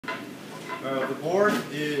The board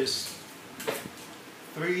is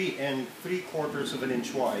 3 3/4 of an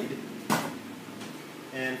inch wide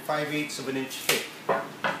and 5/8 of an inch thick.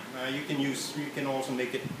 You can also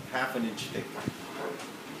make it 1/2 an inch thick.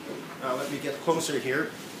 Now let me get closer here.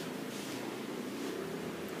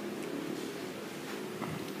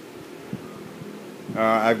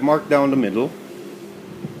 I've marked down the middle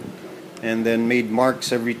and then made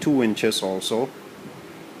marks every 2 inches also,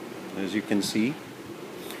 as you can see.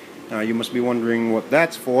 Now you must be wondering what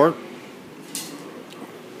that's for.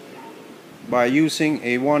 By using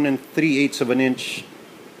a 1 3/8 of an inch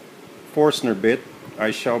Forstner bit,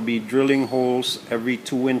 I shall be drilling holes every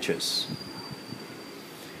 2 inches.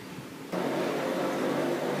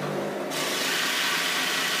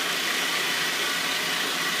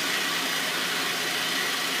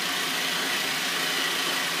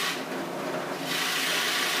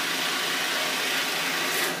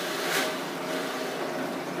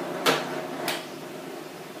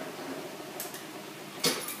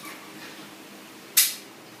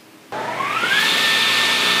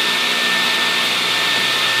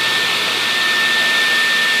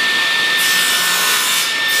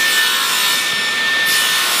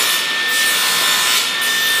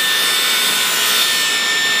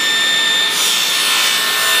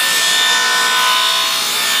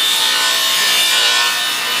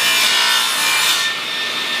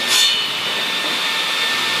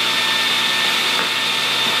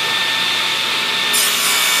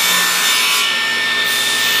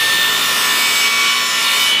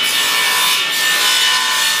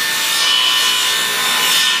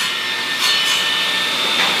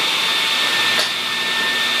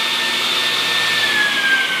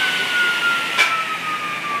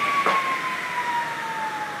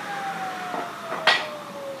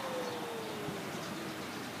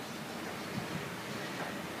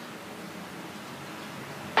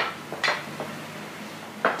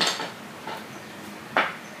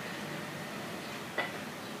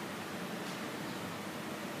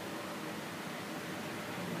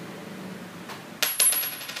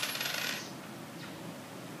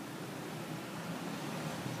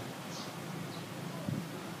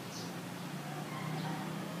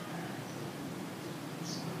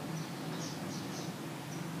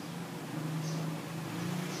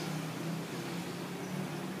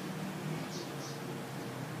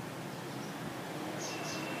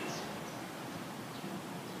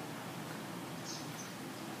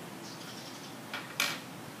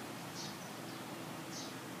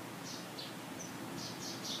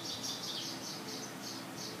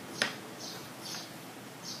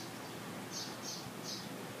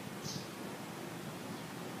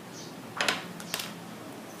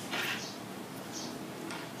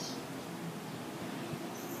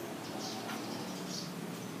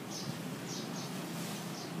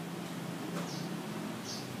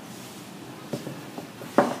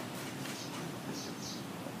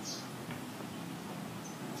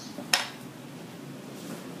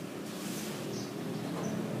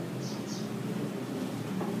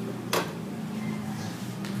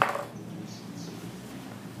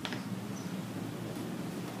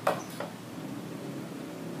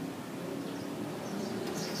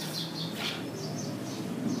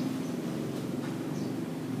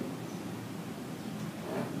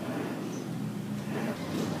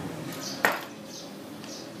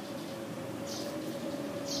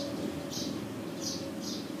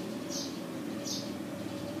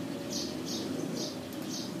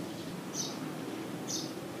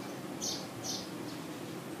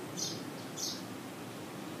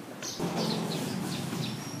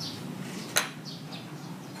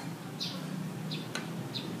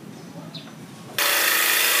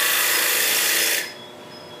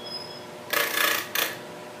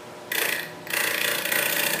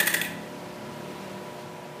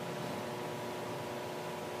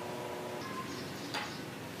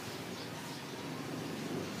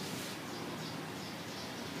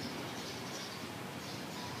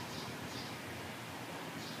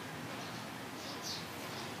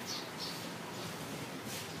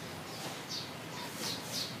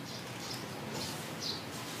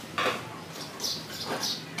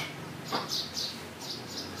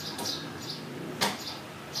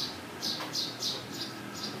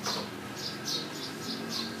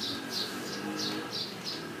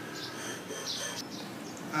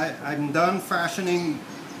 I'm done fashioning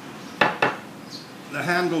the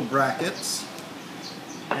handle brackets,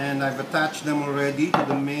 and I've attached them already to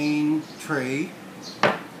the main tray.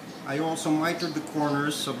 I also mitered the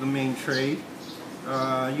corners of the main tray.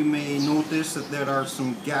 You may notice that there are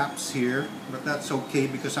some gaps here, but that's okay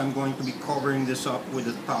because I'm going to be covering this up with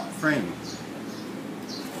a top frame.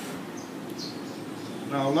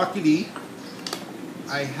 Now luckily,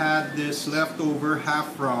 I had this leftover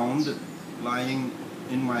half round lying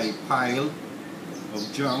in my pile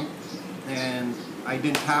of junk, and I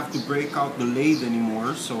didn't have to break out the lathe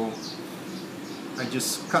anymore, so I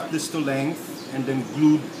just cut this to length and then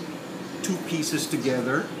glued two pieces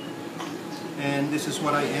together, and this is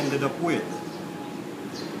what I ended up with: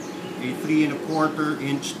 a 3¼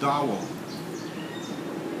 inch dowel.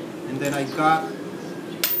 And then I got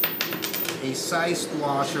a sized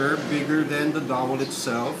washer bigger than the dowel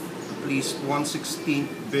itself, at least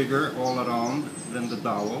 1/16 bigger all around than the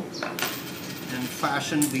dowel, and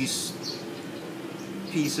fashioned these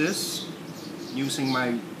pieces using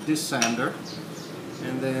my disc sander,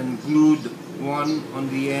 and then glued one on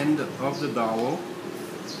the end of the dowel.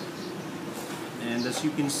 And as you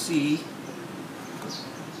can see,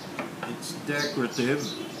 it's decorative,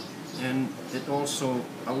 and it also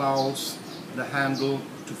allows the handle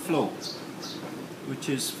to float, which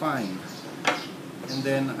is fine. And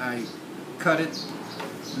then I cut it,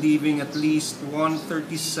 leaving at least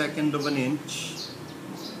 1/32 of an inch,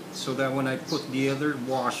 so that when I put the other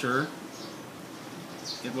washer,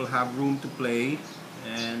 it will have room to play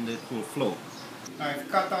and it will float. I've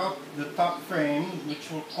cut out the top frame, which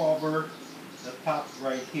will cover the top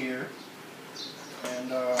right here,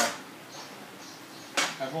 and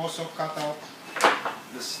I've also cut out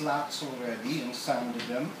the slats already and sanded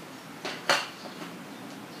them.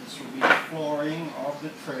 This will be the flooring of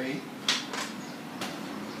the tray.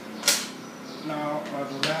 Now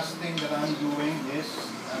the last thing that I'm doing is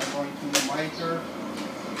I'm going to miter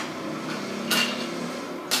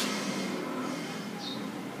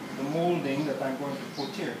the molding that I'm going to put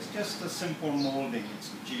here. It's just a simple molding, it's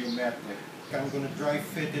geometric. I'm going to dry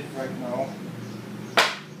fit it right now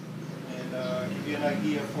and give you an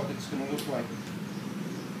idea of what it's going to look like.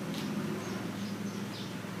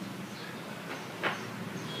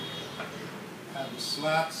 I have the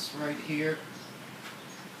slats right here.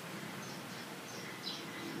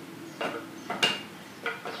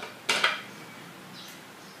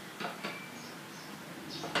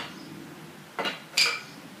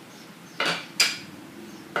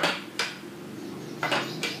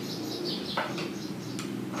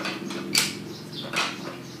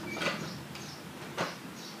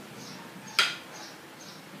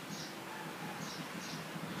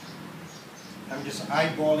 I'm just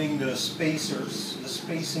eyeballing the spacers, the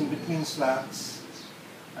spacing between slats.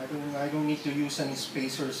 I don't need to use any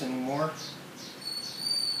spacers anymore.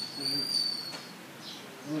 It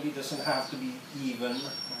really doesn't have to be even.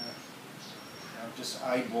 I'll just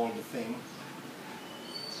eyeball the thing.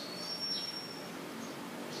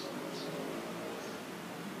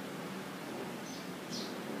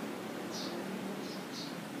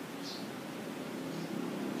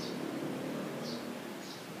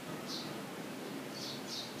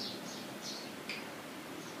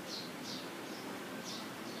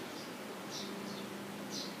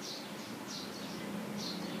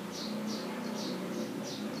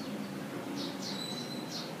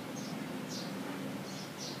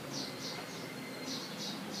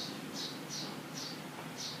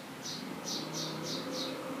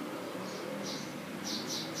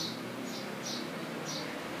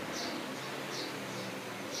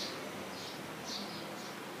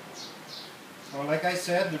 Well, like I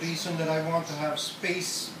said, the reason that I want to have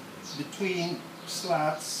space between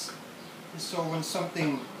slats is so when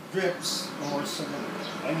something drips, or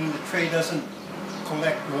the tray doesn't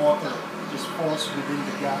collect water, it just falls within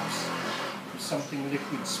the gaps if something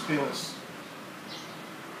liquid spills.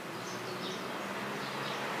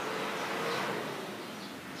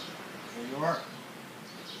 There you are.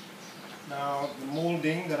 Now the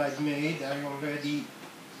molding that I've made, I already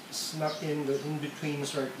snuck in the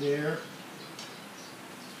in-betweens right there.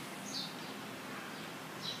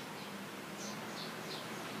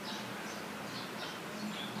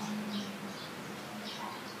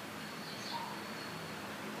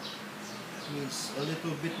 Needs a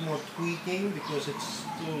little bit more tweaking because it's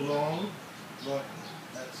too long, but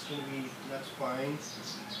that's fine.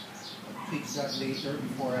 I'll tweak that later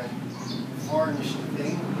before I varnish the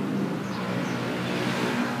thing.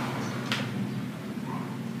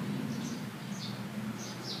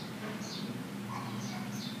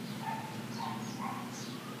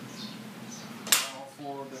 Now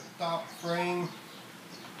for the top frame,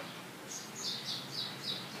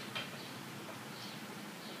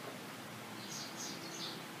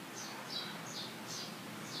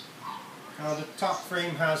 now the top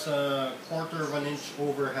frame has a 1/4 of an inch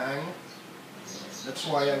overhang. That's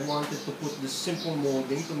why I wanted to put this simple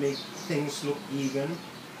molding to make things look even,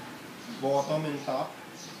 bottom and top.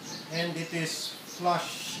 And it is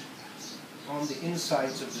flush on the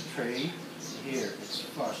insides of the tray. Here, it's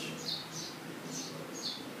flush.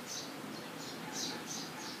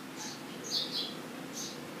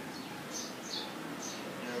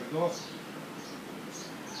 There we go.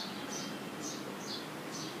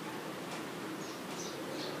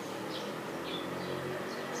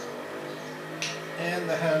 And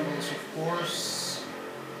the handles, of course.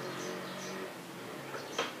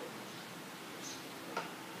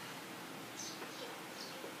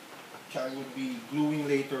 Which I will be gluing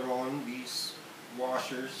later on, these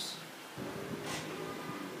washers.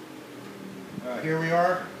 Here we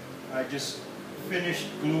are. I just finished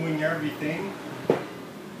gluing everything.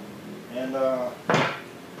 And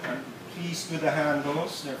I'm pleased with the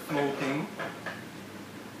handles. They're floating,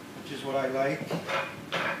 which is what I like.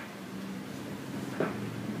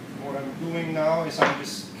 What I'm doing now is I'm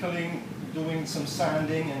just doing some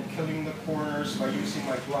sanding and killing the corners by using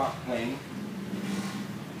my block plane.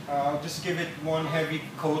 I'll just give it one heavy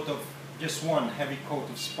coat of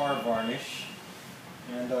spar varnish,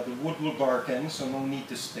 and the wood will darken, so no need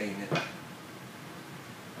to stain it.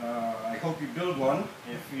 I hope you build one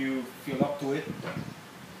if you feel up to it,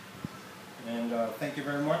 and thank you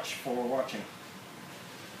very much for watching.